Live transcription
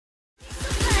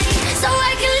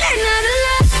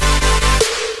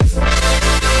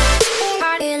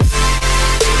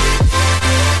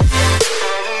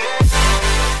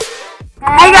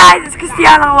guys, it's Christi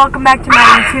and welcome back to my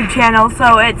YouTube channel.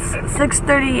 So it's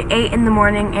 6:38 in the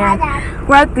morning and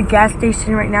we're at the gas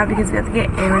station right now because we have to get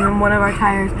air in one of our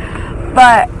tires.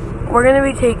 But we're going to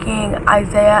be taking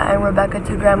Isaiah and Rebecca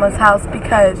to Grandma's house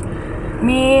because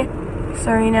me,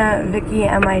 Serena, Vicky,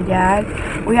 and my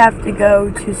dad, we have to go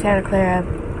to Santa Clara.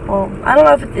 Well, I don't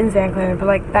know if it's in Santa Clara, but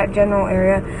like that general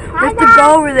area. We have to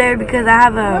go over there because I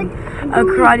have a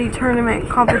karate tournament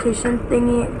competition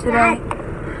thingy today.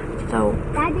 So,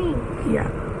 Daddy. Yeah.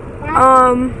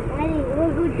 Daddy, what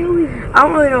are we doing? I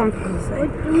don't really know what I'm supposed to say.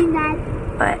 We're doing that.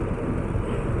 But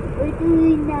We're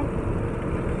doing that.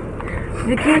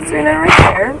 Vicky and Serena are right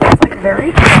there. It's like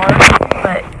very dark,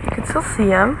 but you can still see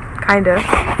them, kind of.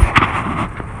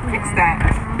 Fix that.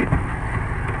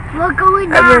 We're going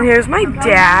now. And then here's my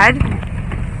dad.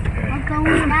 We're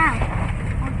going now.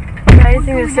 Got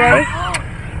anything to say?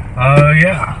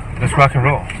 Yeah. Let's rock and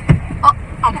roll.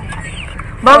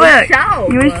 Bubba, ciao.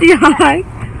 you want to say hi?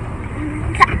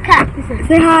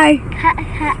 Say hi.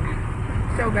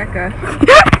 Show Becca.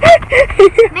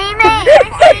 Mimi,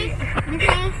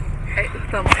 Missy.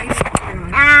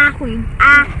 Queen.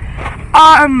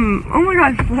 Oh my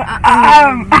god.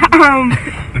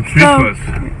 So,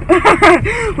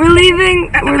 we're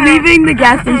leaving the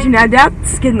gas station now.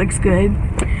 Dad's skin looks good.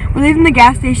 We're leaving the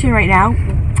gas station right now.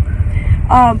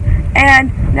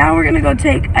 And now we're gonna go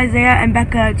take Isaiah and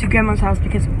Becca to Grandma's house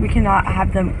because we cannot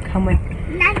have them come with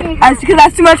us because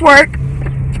that's too much work.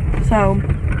 So,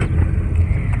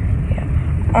 yeah.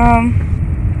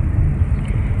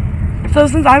 So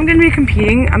since I'm gonna be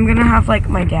competing, I'm gonna have like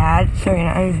my dad, Serena,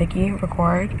 and Vicky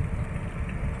record.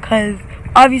 Cause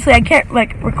obviously I can't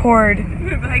like record.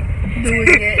 You're like doing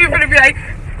it. You're gonna be like.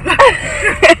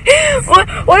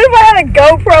 what if I had a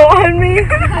GoPro on me?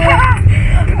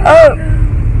 Oh.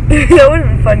 That would have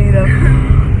been funny though.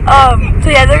 So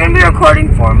yeah, they're gonna be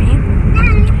recording for me.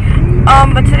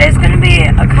 But today's gonna be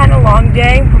a kind of long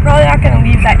day. We're probably not gonna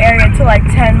leave that area until like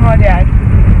 10, huh, Dad?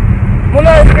 Well,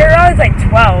 no, the spirit ride is like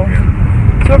 12.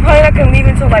 So we're probably not gonna leave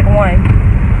until like 1.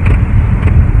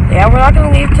 Yeah, we're not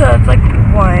gonna leave till it's like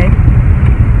 1.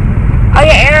 Oh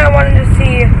yeah, and I wanted to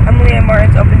see Emily and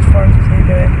Martin's open storms to see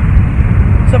it.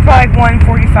 So probably like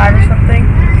 1:45 or something.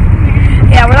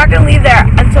 Yeah, we're not going to leave there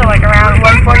until like around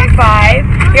 1:45.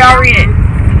 Here, I'll read it.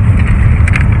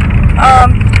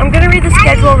 I'm going to read the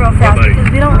schedule real fast because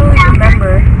we don't really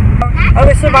remember.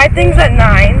 Okay, so my thing's at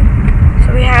 9.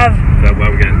 So we have That's why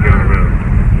we got to go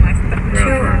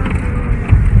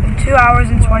around. 2 hours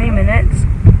and 20 minutes.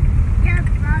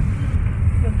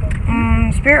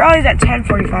 Spirit Rally's at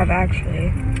 10:45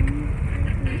 actually.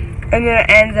 And then it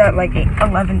ends at like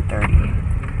 11:30.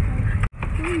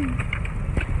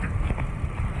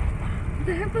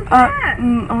 We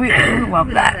love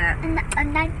that.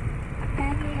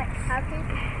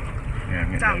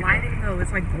 It's not lighting though,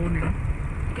 it's like golden.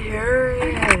 Here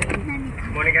it is.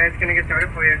 Morning guys, gonna get started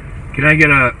for you. Can I get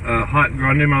a hot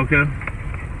grande mocha?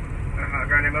 Hot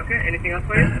grande mocha, anything else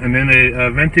for you? And then a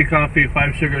venti coffee,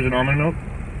 5 sugars and almond milk?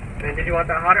 And did you want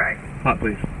that hot or ice? Hot,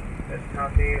 please. This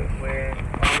coffee with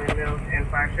almond milk and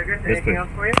 5 sugars, Yes, anything please. else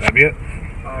for you? That'd be it.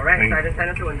 Alright, Thank so I you. just signed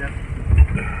up the window.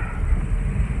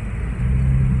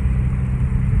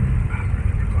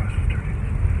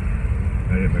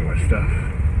 I didn't bring my stuff.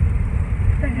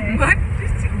 What?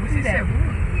 She said,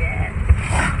 yes.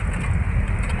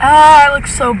 Ah, I look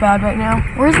so bad right now.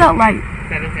 Where's that light?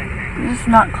 7:10. It's just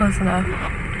not close enough.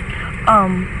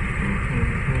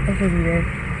 This is weird.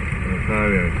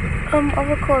 I'll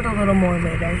record a little more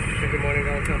later. Good morning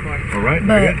going so far. Alright, But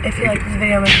very good. if you like this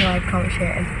video, make sure to like, comment,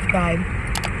 share, and subscribe.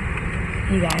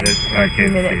 You guys, Yes, in I a few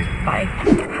can't minutes. see. Bye.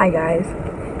 Hi guys.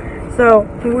 So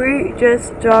we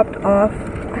just dropped off.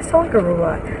 I sound like a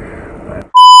robot.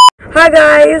 Hi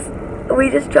guys. We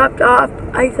just dropped off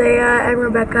Isaiah and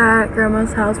Rebecca at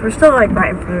Grandma's house. We're still like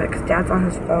right in front of it because Dad's on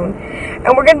his phone,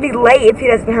 and we're gonna be late if he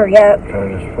doesn't hurry up.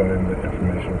 Trying to find the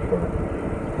information for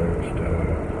first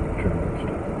treatment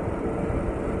stuff.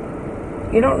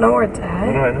 You don't know where it's No, at. I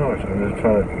know. I'm just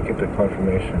trying to get the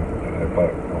confirmation that I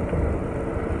bought something.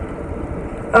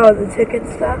 Oh, the ticket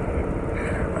stuff.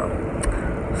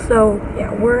 So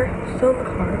yeah, we're still in the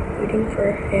car waiting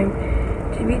for him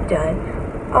to be done.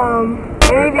 I'm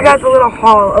gonna give you guys a little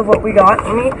haul of what we got.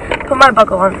 Let me put my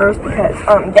buckle on first because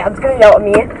Dad's gonna yell at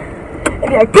me and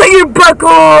be like, "Put your buckle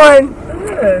on!"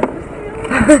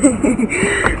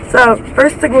 So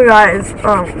first thing we got is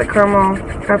the caramel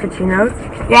frappuccinos.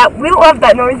 Yeah, we love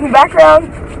that noise in the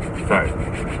background. Sorry.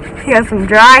 He has some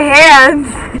dry hands.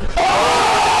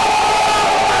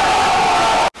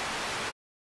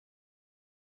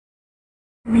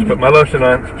 Put my lotion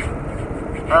on.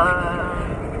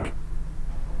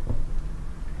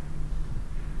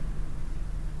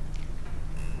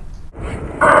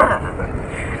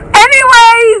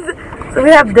 So we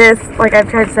have this, like I've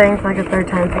tried saying for like a third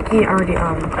time. Vicky already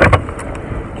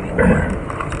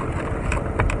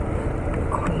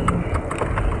Queen.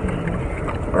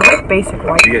 We're like basic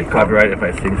white. Do you get copyright if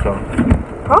I sing songs?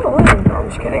 Probably. No, I'm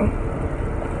just kidding.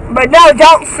 But no,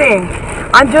 don't sing.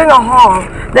 I'm doing a haul.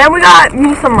 Then we got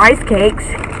me some rice cakes.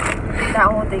 That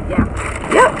whole thing, yeah.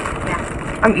 Yep.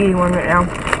 Yeah. I'm eating one right now.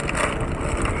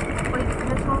 Wait,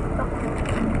 this whole stuff.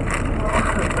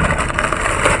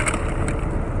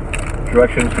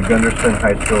 Directions to Gunderson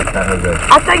High School, San Jose.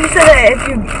 I thought you said that if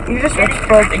you just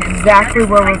exposed exactly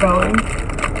where we're going.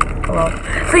 Hello.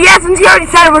 So yeah, since you already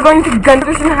said it, we're going to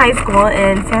Gunderson High School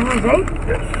in San Jose.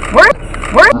 Yes. We're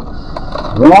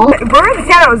in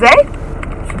San Jose?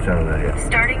 San Jose, yes.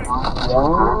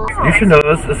 You should know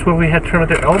this is where we had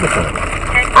tournament there all the time.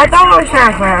 I thought it was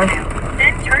Santa Clara.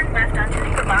 Then turn left onto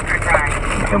Knickerbocker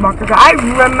Drive. I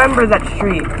remember that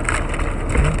street.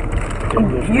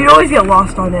 You'd always get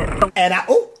lost on it. And I,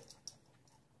 oh!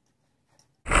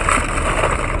 I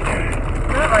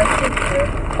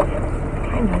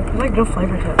know. There's like no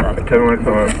flavor to that. Tell me when to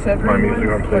put my music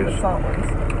on, please.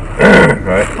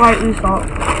 Right? Slightly salt.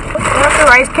 We got the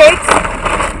rice cakes.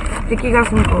 Vicky got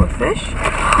some goldfish.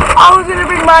 I was gonna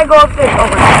bring my goldfish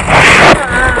over.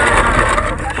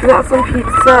 We got some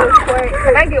pizza. Wait,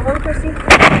 can I get one, Christy?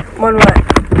 One what?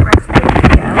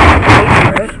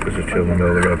 Let's just chill in the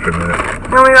middle of the road for a minute.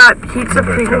 Then we got pizza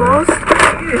Pringles.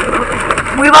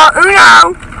 We bought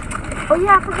Uno. Oh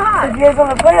yeah, I forgot. If you guys want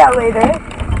to play that later.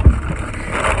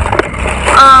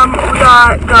 We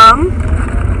got gum.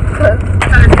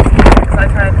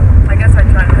 I guess I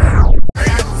tried.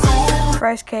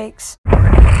 Rice cakes.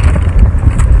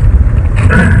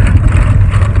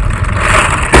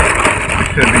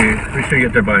 We should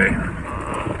get there by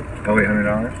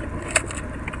 $800.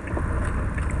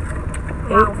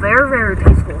 Wow, very, very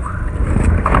peaceful.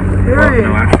 Well,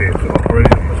 no, actually, it's already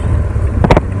almost.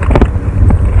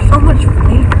 So much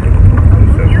food.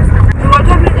 So what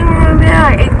time is it going to be at?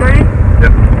 Like 8:30?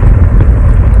 Yep.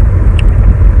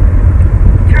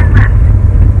 Turn left.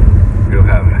 We'll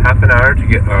have half an hour to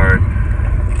get our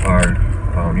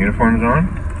uniforms on,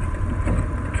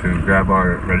 to grab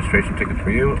our registration tickets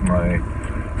for you, my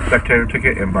spectator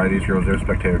ticket, and buy these girls their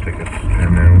spectator tickets.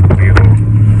 And then we will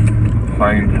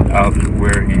find out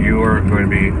where you are going to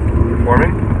be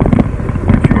performing,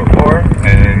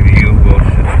 and you will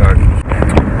start.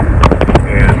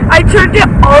 And I turned it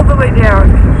all the way down.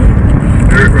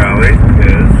 third rally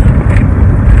is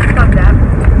Love that.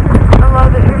 I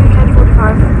love it. Every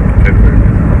 10:45. February.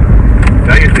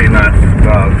 That usually lasts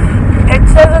about. It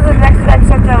says that the next set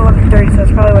starts at 11:30, so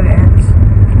that's probably when it ends.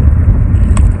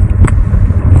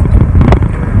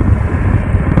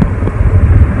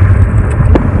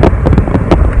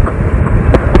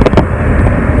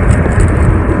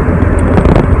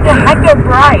 Yeah, I feel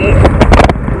bright.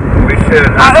 We should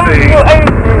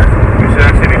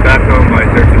actually be back home by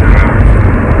 13 hours.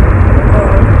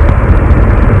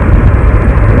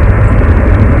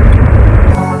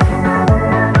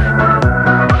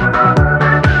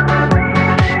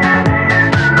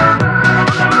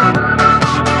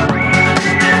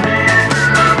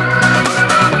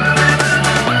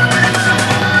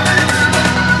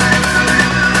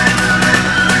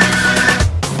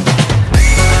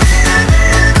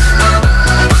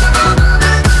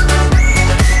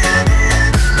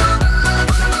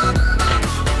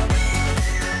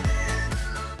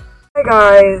 Hey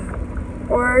guys,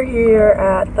 we're here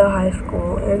at the high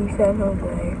school in San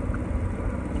Jose.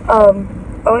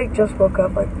 I just woke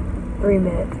up like 3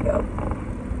 minutes ago.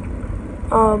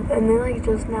 And then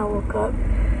just now woke up.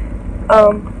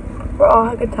 We're all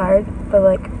hecka tired, but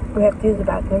we have to use the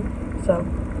bathroom, so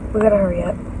we gotta hurry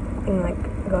up and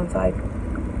go inside.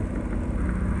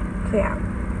 So yeah,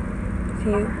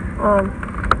 see you.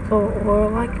 So we'll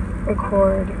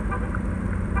record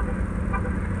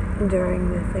during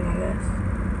this thing, I guess.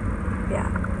 Yeah.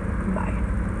 Bye.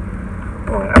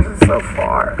 Oh, this is so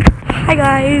far. Hi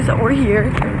guys, we're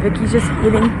here. Vicky's just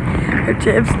eating her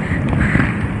chips.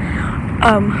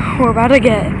 We're about to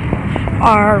get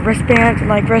our wristband,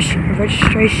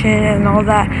 registration and all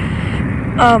that.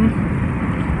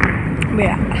 But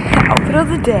yeah, outfit of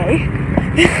the day.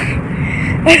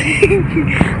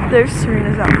 There's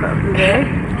Serena's outfit of the day.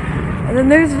 And then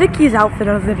there's Vicky's outfit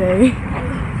of the day.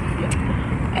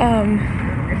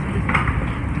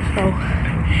 So,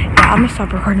 yeah, I'm gonna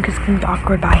stop recording because it's gonna be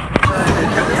awkward. Bye.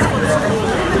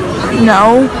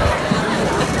 No.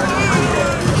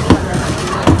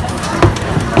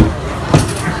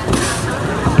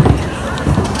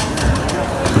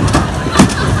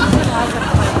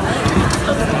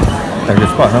 That's a good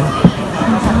spot, huh?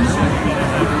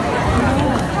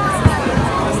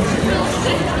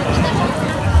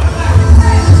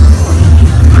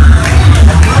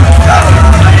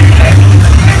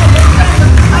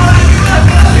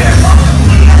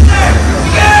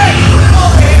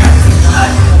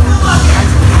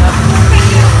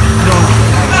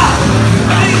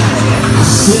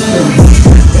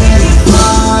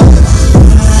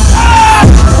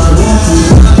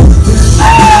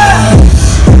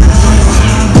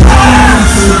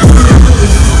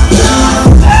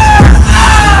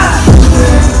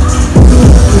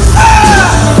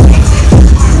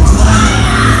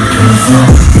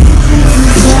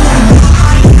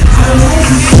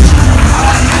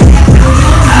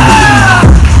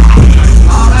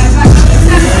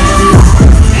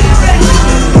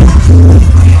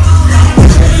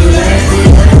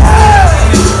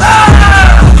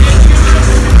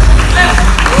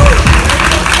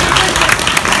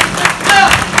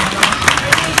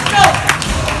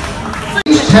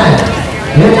 10.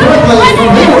 In third place from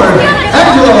Hayward,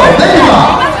 Angelo Neva.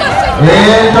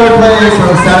 In third place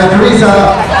from Santa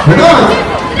Teresa, Bernard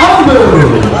Ambu.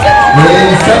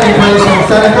 In second place from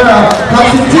Santa Clara,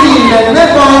 Constantine and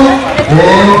Nepo.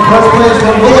 In first place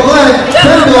from Willow Glen,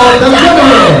 Kendall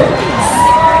Duncan.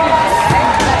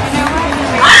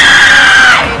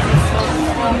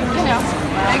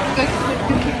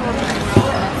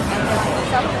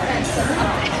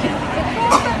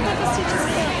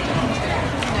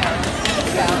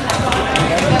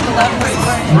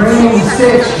 Reigning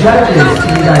 6 judges,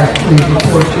 can you guys please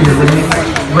report to your ring?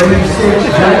 Reigning 6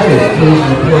 judges, please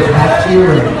report back to your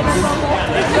ring.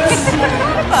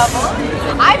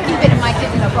 I've been in my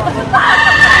kid in a bubble.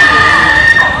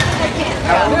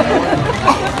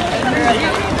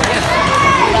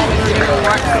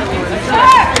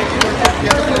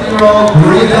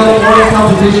 Burrito morning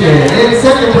competition. In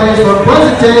second place from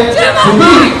Pleasanton,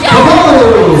 Sadiq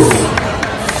Kapoor.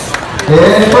 In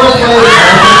first place,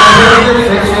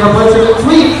 making an appointment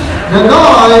tweet,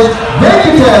 Nanaj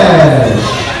Venkatesh.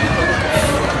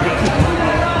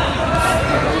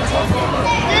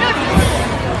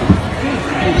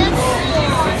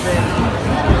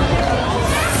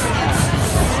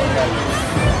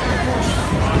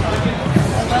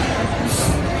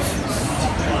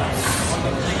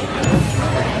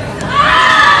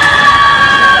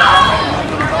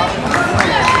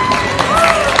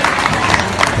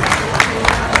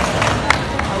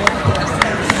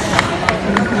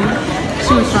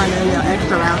 She was trying to yell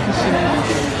extra loud because she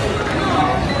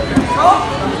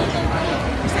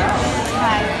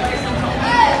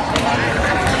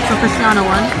So Cristiano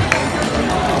won.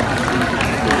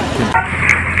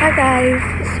 Hi guys,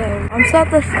 so I'm still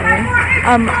at the same.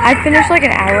 I finished like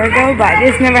an hour ago, but I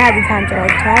just never had the time to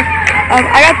like talk.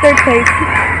 I got third place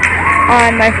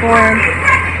on my form,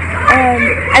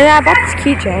 and I bought this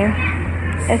keychain.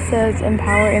 It says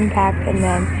Empower Impact and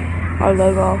then our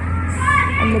logo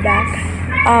on the back.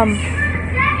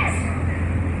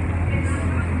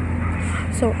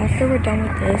 So after we're done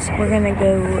with this, we're gonna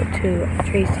go to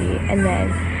Tracy and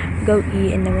then go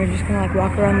eat, and then we're just gonna like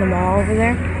walk around the mall over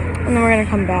there, and then we're gonna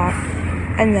come back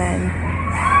and then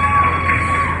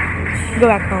go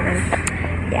back home. And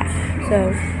yeah,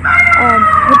 so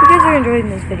hope you guys are enjoying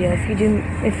this video. If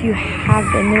you have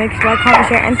been, then make sure to like, comment,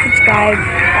 share, and subscribe.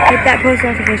 Hit that post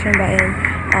notification button.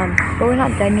 But we're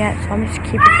not done yet, so I'm just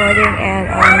keep recording, and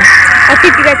I'll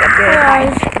keep you guys updated.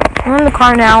 Guys, we're in the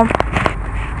car now.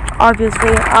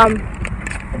 Obviously,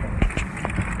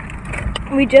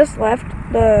 we just left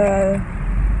the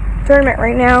tournament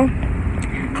right now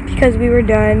because we were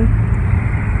done.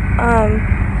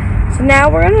 So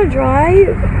now we're gonna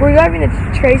drive. We're driving to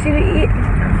Tracy to eat.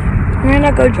 We're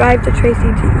gonna go drive to Tracy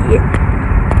to eat,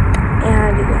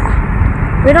 and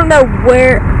yeah, we don't know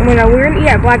where. We're gonna eat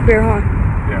at Black Bear, huh?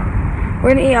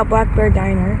 We're gonna eat at Black Bear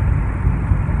Diner.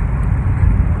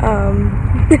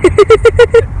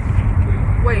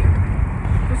 Wait,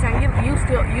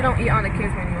 you don't eat on the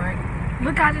kids menu, right?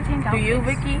 Look at the tank. Do you,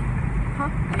 Vicky? Huh?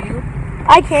 Do you?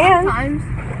 I can.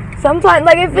 Sometimes,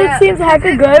 like if it seems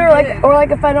hecka good, or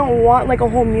like if I don't want like a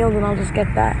whole meal, then I'll just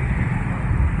get that.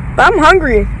 But I'm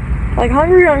hungry, like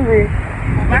hungry.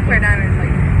 Well, Black Bear Diner is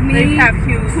like they have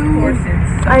huge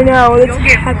portions. I know, it's You'll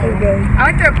get hecka full. good. I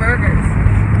like their burgers.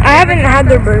 I haven't had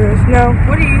their burgers. No.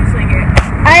 What do you usually get?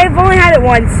 I've only had it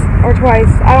once or twice.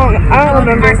 I don't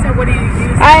remember. I said, what do you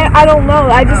usually? I don't know.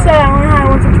 I just said I only had it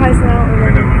once or twice, and I don't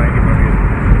remember.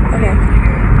 Okay.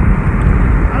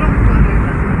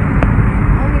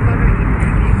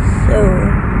 So,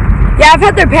 yeah, I've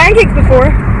had their pancakes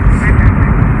before.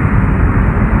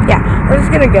 Yeah, we're just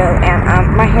gonna go,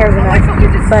 and my hair's a mess,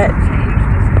 but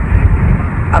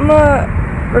I'm gonna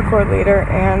record later,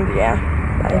 and yeah,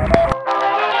 bye.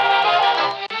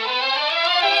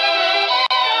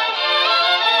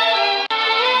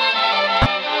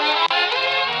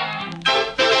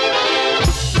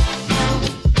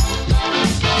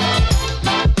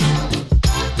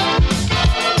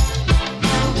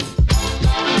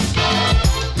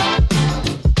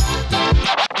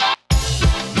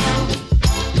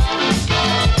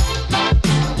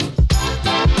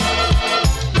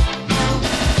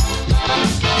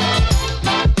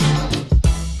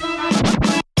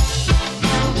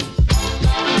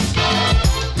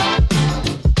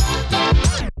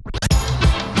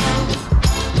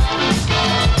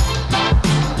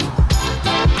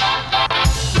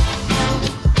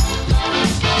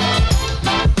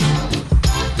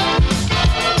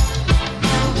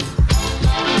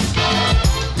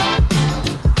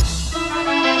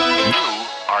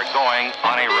 Going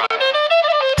on a run.